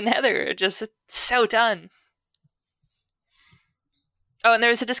and Heather are just so done. Oh, and there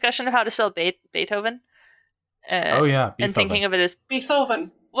was a discussion of how to spell Beethoven. Oh yeah, and thinking of it as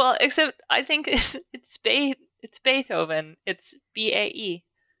Beethoven. Well, except I think it's Beethoven. It's B-A-E.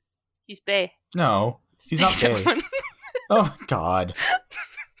 He's Bay. No, he's not Bay. Oh my god.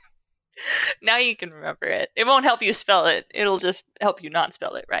 Now you can remember it. It won't help you spell it. It'll just help you not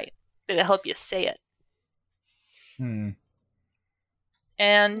spell it right. It'll help you say it.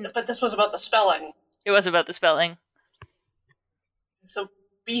 But this was about the spelling. It was about the spelling. So,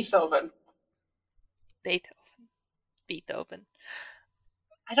 Beethoven. Beethoven.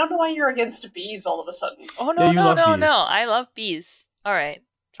 I don't know why you're against bees all of a sudden. Oh, no, Yeah, no. I love bees. All right,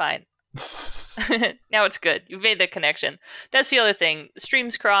 fine. Now it's good. You've made the connection. That's the other thing.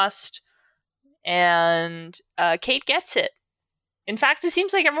 Streams crossed, and Kate gets it. In fact, it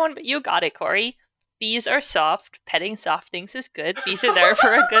seems like everyone but you got it, Corey. Bees are soft. Petting soft things is good. Bees are there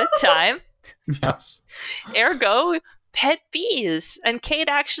for a good time. Yes. Ergo, pet bees. And Kate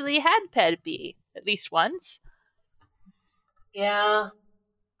actually had pet bee at least once. Yeah.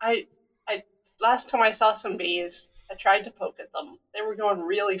 I last time I saw some bees, I tried to poke at them. They were going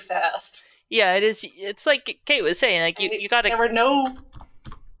really fast. Yeah, it is. It's like Kate was saying, like you gotta. There were no.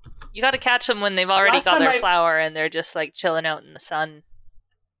 You gotta catch them when they've already Last got time their flower and they're just like chilling out in the sun.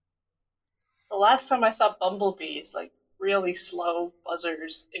 The last time I saw bumblebees, like really slow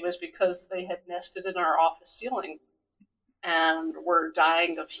buzzers, it was because they had nested in our office ceiling and were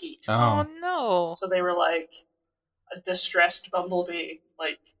dying of heat. Oh Oh, no. So they were like a distressed bumblebee,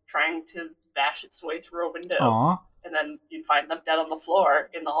 like trying to bash its way through a window. aw. And then you'd find them dead on the floor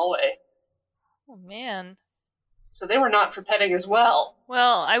in the hallway. Oh man. So they were not for petting as well.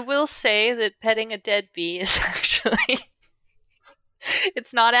 Well, I will say that petting a dead bee is actually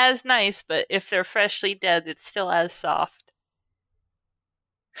it's not as nice, but if they're freshly dead, it's still as soft.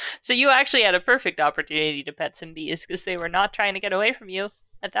 So you actually had a perfect opportunity to pet some bees because they were not trying to get away from you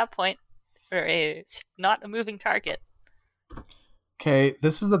at that point. It's not a moving target. Okay,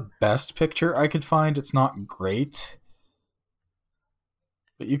 this is the best picture I could find. It's not great,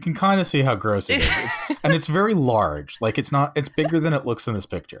 but you can kind of see how gross it is. And it's very large. Like it's bigger than it looks in this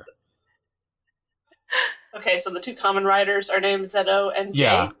picture. Okay, so the two common riders are named Zeto and Jay.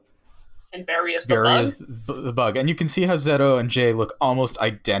 Yeah. And Barry is the Barry bug. is the bug, and you can see how Zeto and Jay look almost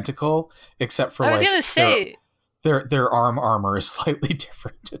identical, except for I was like gonna say, their armor is slightly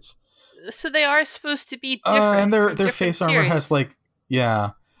different. It's so they are supposed to be different. and their from different face armor has series. like yeah.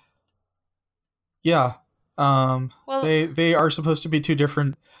 Well, They are supposed to be two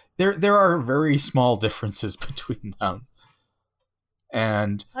different. There are very small differences between them,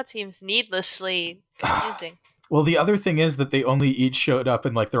 and that seems needlessly confusing. well, the other thing is that they only each showed up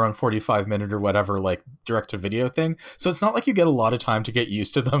in like their own 45-minute or whatever like direct to video thing. So it's not like you get a lot of time to get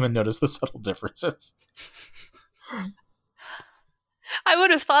used to them and notice the subtle differences. I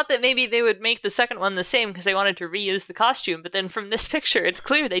would have thought that maybe they would make the second one the same because they wanted to reuse the costume, but then from this picture, it's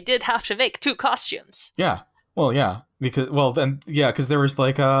clear they did have to make two costumes. Yeah. Well, yeah, because there was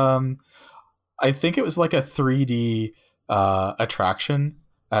like I think it was like a 3D attraction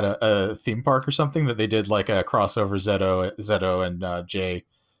at a theme park or something that they did like a crossover Zeto and Jay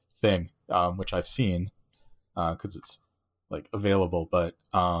thing, which I've seen because it's like available, but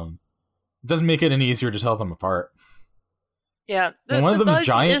it doesn't make it any easier to tell them apart. Yeah, When one of them is bug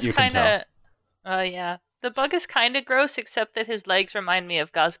giant, you can kinda, yeah, the bug is kind of gross, except that his legs remind me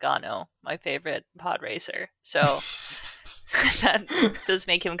of Gazgano, my favorite pod racer. So that does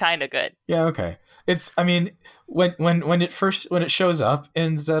make him kind of good. Yeah, okay. It's I mean when it shows up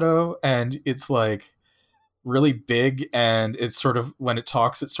in Zeto and it's like really big and it's sort of when it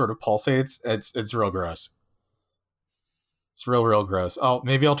talks it sort of pulsates, it's real gross. It's real gross.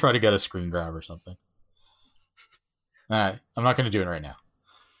 Maybe I'll try to get a screen grab or something. I'm not going to do it right now.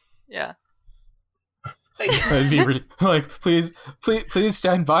 Yeah. It'd be like please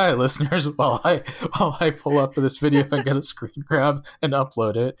stand by, listeners, while I pull up this video and get a screen grab and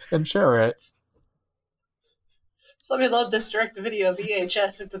upload it and share it. So let me load this direct-to-video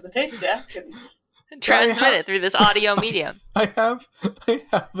VHS into the tape deck and Transmit it through this audio medium. I have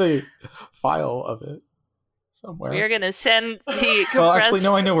a file of it somewhere. We are going to send the compressed Well, actually,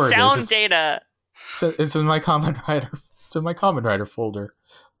 no, I know where it is. sound It's- data. It's in my Common Writer. It's in my Common Writer folder,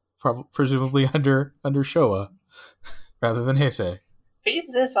 presumably under Showa, rather than Heisei. feed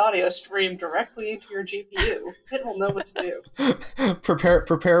this audio stream directly into your GPU. It will know what to do.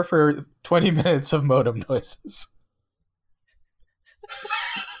 Prepare for 20 minutes of modem noises.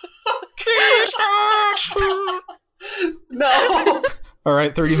 No! All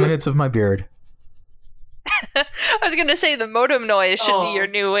right, 30 minutes of my beard. I was going to say the modem noise should Oh. be your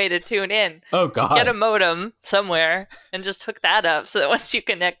new way to tune in. Oh God! Get a modem somewhere and just hook that up so that once you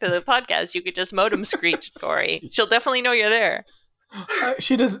connect to the podcast, you could just modem screech Corey. She'll definitely know you're there.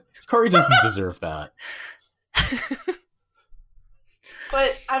 She does. Corey doesn't deserve that.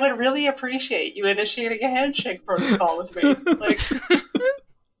 But I would really appreciate you initiating a handshake protocol with me. Like,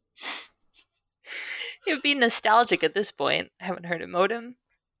 It would be nostalgic at this point. I haven't heard a modem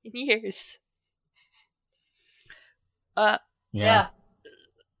in years. yeah.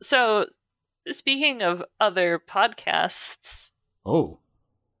 So, speaking of other podcasts, Oh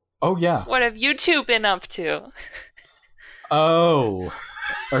yeah. what have you two been up to? Oh,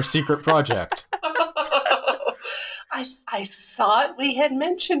 our secret project. I thought we had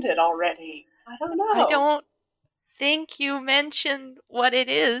mentioned it already. I don't know. I don't think you mentioned what it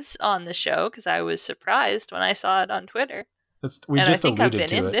is on the show because I was surprised when I saw it on Twitter. We and just I think I've alluded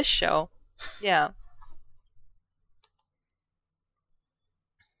been in to it. this show. Yeah.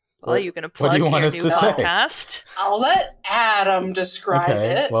 Well, are you going to what do plug you want your us new to say? podcast? I'll let Adam describe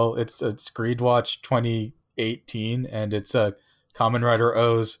it. Well, it's Greedwatch 2018, and it's a Common Writer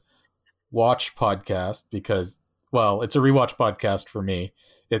O's watch podcast because, well, it's a rewatch podcast for me.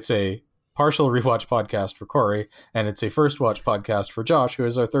 It's a partial rewatch podcast for Corey, and it's a first watch podcast for Josh, who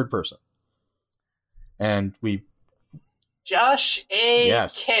is our third person. And we Josh A.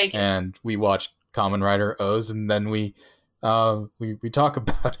 yes, Kagan. and we watched Kamen Rider owes, and then we talk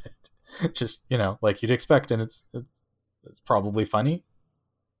about it. Just, like you'd expect, and it's probably funny.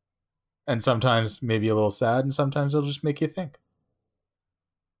 And sometimes maybe a little sad, and sometimes it'll just make you think.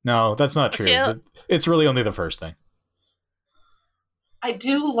 No, that's not true. It's really only the first thing. I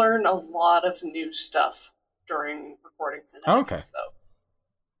do learn a lot of new stuff during recording tonight. Okay. Though.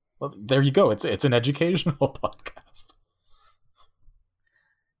 Well, there you go. It's an educational podcast.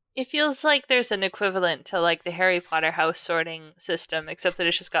 It feels like there's an equivalent to like the Harry Potter house sorting system, except that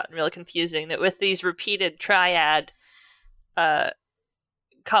it's just gotten really confusing. That with these repeated triad, Kamen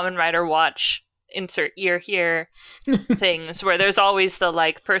Rider watch, insert ear here things, where there's always the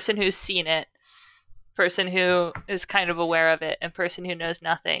like person who's seen it, person who is kind of aware of it, and person who knows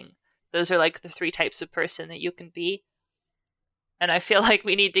nothing. Those are like the three types of person that you can be. And I feel like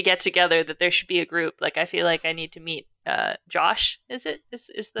we need to get together, that there should be a group. Like, I feel like I need to meet Josh. Is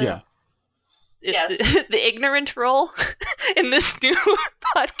the Yes. the ignorant role in this new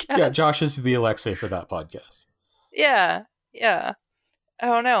podcast? Yeah, Josh is the Alexei for that podcast. Yeah. I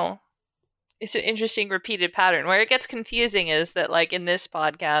don't know. It's an interesting repeated pattern. Where it gets confusing is that, like, in this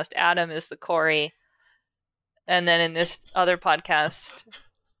podcast, Adam is the Corey, and then in this other podcast,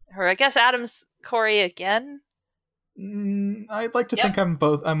 I guess Adam's Corey again. I'd like to think I'm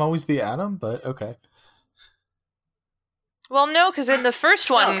both. I'm always the Adam, but okay. Well, no, because in the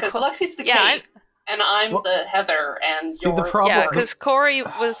first one, because Alexi's the Kate, and I'm the Heather, and see, you're the problem. Yeah, because Corey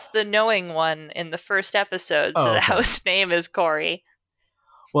was the knowing one in the first episode, so the house name is Corey.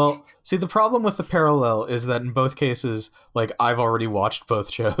 Well, see, the problem with the parallel is that in both cases, like, I've already watched both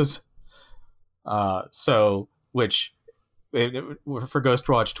shows. For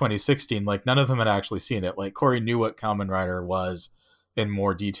Ghostwatch 2016, like, none of them had actually seen it. Like, Corey knew what Kamen Rider was in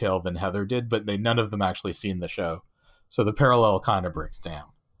more detail than Heather did, but none of them actually seen the show. So the parallel kind of breaks down.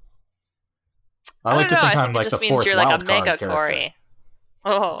 I like to think I'm like the fourth you're like wild a card mega character. Corey.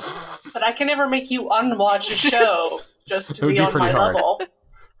 Oh. But I can never make you unwatch a show just to It would be be on pretty my hard. level.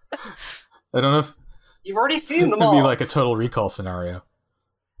 I don't know if You've already seen them it all. would be like a Total Recall scenario.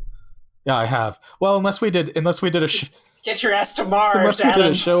 Yeah, I have. Well, unless we did a Get your ass to Mars, unless we Adam.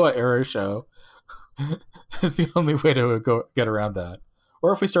 did a Showa era show. That's the only way to get around that.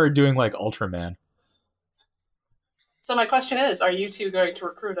 Or if we started doing like Ultraman. So my question is, are you two going to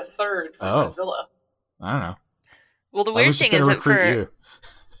recruit a third for Godzilla? I don't know. Well, the I weird was just thing is gonna that recruit for you.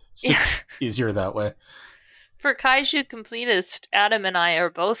 It's just easier that way. for Kaiju Completist, Adam and I are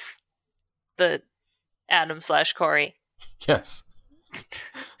both the Adam/Corey. Yes.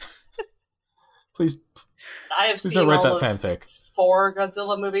 Please. I have Please seen don't write all that of fanfic. 4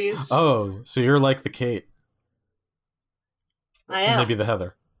 Godzilla movies. Oh, so you're like the Kate. I And am. maybe the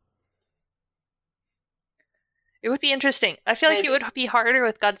Heather. It would be interesting. I feel like it Maybe. would be harder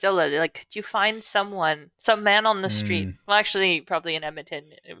with Godzilla. Like, could you find some man on the street? Well, actually, probably in Edmonton,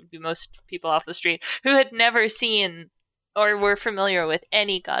 it would be most people off the street who had never seen or were familiar with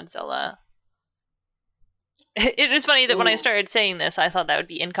any Godzilla. It is funny that when I started saying this, I thought that would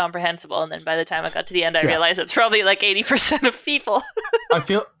be incomprehensible, and then by the time I got to the end, I realized it's probably like 80% of people. I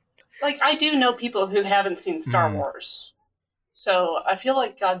feel Like, I do know people who haven't seen Star Wars. So I feel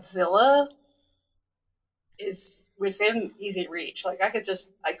like Godzilla is within easy reach. Like, I could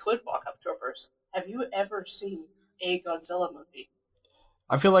walk up to a person. Have you ever seen a Godzilla movie?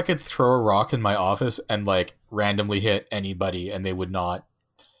 I feel like I'd throw a rock in my office and like randomly hit anybody, and they would not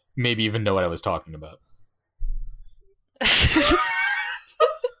maybe even know what I was talking about.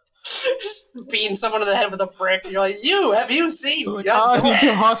 Just beating someone in the head with a brick. You're like, have you seen Like, Godzilla? I need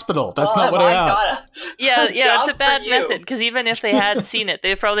to a hospital. That's not what I asked. Yeah, it's job a bad for you. method, because even if they had seen it,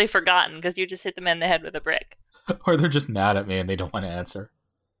 they've probably forgotten, because you just hit them in the head with a brick. Or they're just mad at me and they don't want to answer.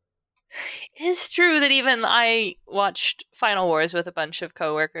 It's true that even I watched Final Wars with a bunch of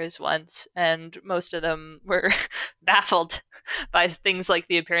coworkers once, and most of them were baffled by things like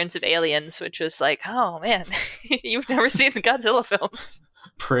the appearance of aliens, which was like, oh man, you've never seen the Godzilla films.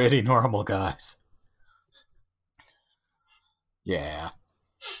 Pretty normal guys. Yeah.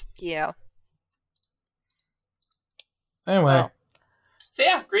 Yeah. Anyway, Well, So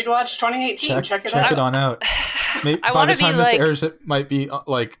yeah, Greenwatch 2018. Check it out. Check it on out. Maybe, I by wanna the time be this like- airs, it might be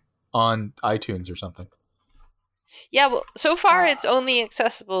like on iTunes or something. Yeah, well, so far it's only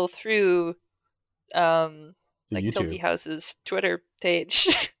accessible through The like YouTube. Tilty House's Twitter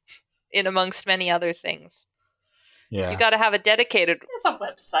page, in amongst many other things. Yeah. You got to have a dedicated. It's a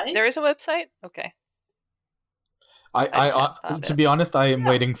website. There is a website? Okay. I just hadn't thought to it. be honest, I am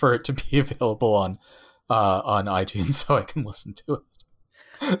waiting for it to be available on iTunes so I can listen to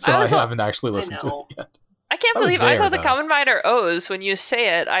it. So I also- haven't actually listened to know. it yet. I can't I was believe I there, thought the though. Kamen Rider O's. When you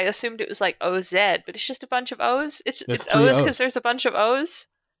say it, I assumed it was like OZ, but it's just a bunch of O's. It's three O's O's. because there's a bunch of O's.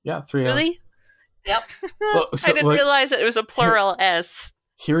 Yeah, 3 O's. Really? Yep. Well, I so, didn't like, realize it was a plural S.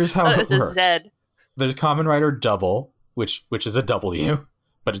 Here's how Oh, it it's a works. Z. There's Kamen Rider Double, which is a W,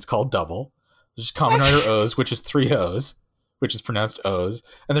 but it's called Double. There's Kamen Rider O's, which is 3 O's, which is pronounced O's,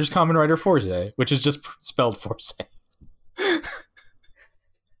 and there's Kamen Rider Forze, which is just spelled Forze.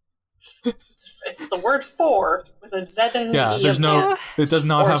 It's the word four with a Z and an Yeah, E. there's at the no. end. It does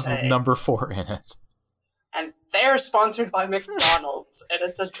not have Forze. number 4 in it. And they're sponsored by McDonald's, and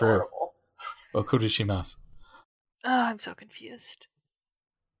it's It's true. adorable. Okurishimasu. Oh, I'm so confused.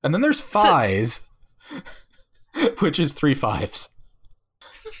 And then there's Fies, which is 3 5s.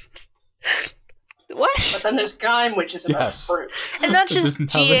 What? But then there's Gaim, which is about Yes. fruit. And that's It just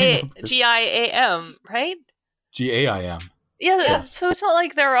doesn't have any numbers. GIAM, right? GAIM. Yeah, Yes. so it's not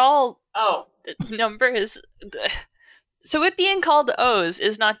like they're all Oh, numbers. So it being called O's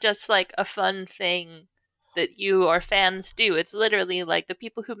is not just like a fun thing that you or fans do. It's literally like the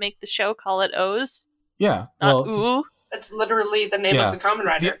people who make the show call it O's, Yeah. not Well, ooh. that's literally the name Yeah. of the Kamen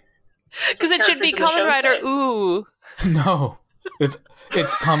Rider. That's Because what it should be characters in the Kamen show Rider say. ooh. no. It's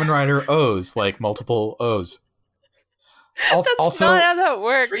Kamen Rider O's, like multiple O's. Also, That's also, not how that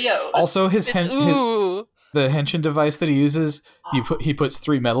works. 3 O's. also his, It's his ooh. the henshin device that he uses, he puts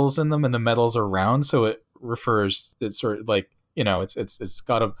 3 metals in them, and the metals are round, so it refers. It's sort of like, it's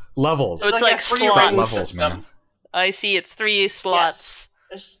got a levels. So it's like like a 3 slots. ring Levels, system. man. I see. It's 3 slots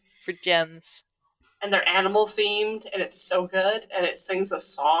There's, for gems. and they're animal themed, and it's so good, and it sings a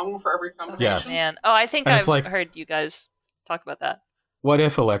song for every combination. Yes. Man, oh, I think And I've it's like- heard you guys talk about that. What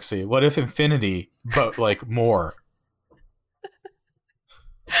if, Alexi? What if infinity, but like more?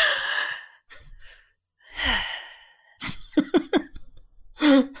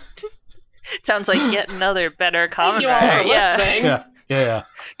 Sounds like yet another better Thank Kamen you all for Rider. Yeah. listening. Yeah.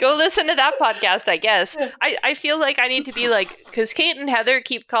 Go listen to that podcast, I guess. I feel like I need to be like, because Kate and Heather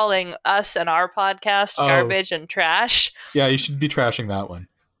keep calling us and our podcast Oh. garbage and trash. Yeah, you should be trashing that one.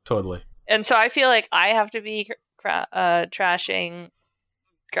 Totally. And so I feel like I have to be trashing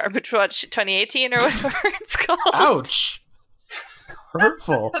Garbage Watch 2018 or whatever it's called. Ouch!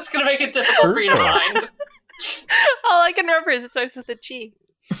 Hurtful. That's going to make it difficult for you to Hurtful. find. All I can remember is it starts with a G.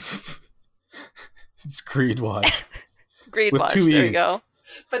 It's Greed Watch. Greed With Watch. 2 There we E's. go.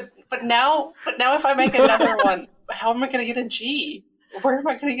 But now if I make another one, how am I going to get a G? Where am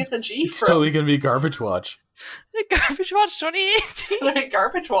I going to get the G It's from? totally gonna be Garbage Watch. The Garbage Watch 2018. It's going to be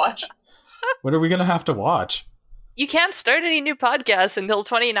Garbage Watch. What are we gonna have to watch? You can't start any new podcasts until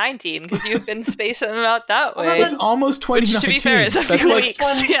 2019 because you've been spacing them out that Well, way. then- It's almost Which, 2019. to be fair, is a That's few like weeks.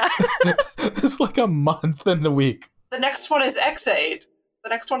 one- Yeah. that's like a month and a week. The next one is X-Aid. The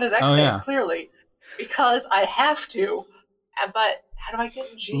next one is X-Aid, Oh, yeah. clearly. Because I have to. But how do I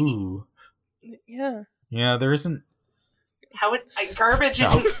get G? Ooh. Yeah. Yeah, there isn't Garbage No.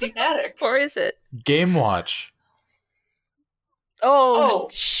 isn't thematic. Or is it? Game Watch. Oh, Oh,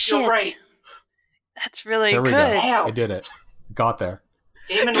 shit. You're right. That's really There we good. go. Damn. I did it. Got there.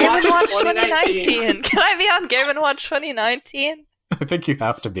 Game & Game Watch & Watch 2019. 2019. Can I be on Game & Watch 2019? I think you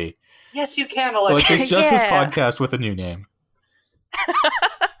have to be. Yes, you can, Well, it's Alexa. just this Yeah. podcast with a new name.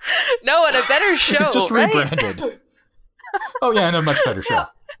 No, and a better show, It's just right? rebranded. Oh yeah, and a much better show.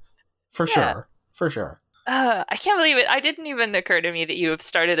 For Yeah. sure. For sure. I can't believe it. I didn't even occur to me that you have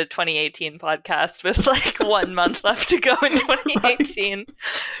started a 2018 podcast with like 1 month left to go in 2018.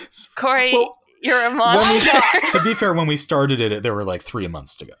 Corey, Well, you're a When monster. to be fair, when we started it, there were like 3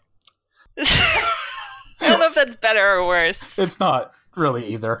 months to go. I don't know if that's better or worse. It's not really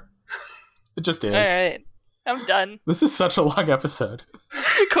either. It just is. All right. I'm done. This is such a long episode.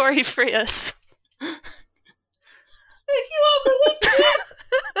 Corey, free us. Thank you all for listening.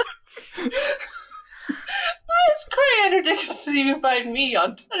 It's Creator Dickinson. You can find me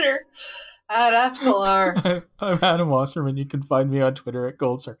on Twitter at Absolar. I'm Adam Wasserman. You can find me on Twitter at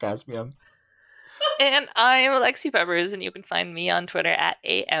Gold Sarcasmium. And I'm Alexi Peppers, and you can find me on Twitter at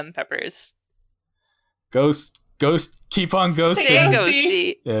AMPeppers. Ghost, keep on Stay ghosting ghosty.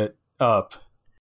 Ghosty. it up.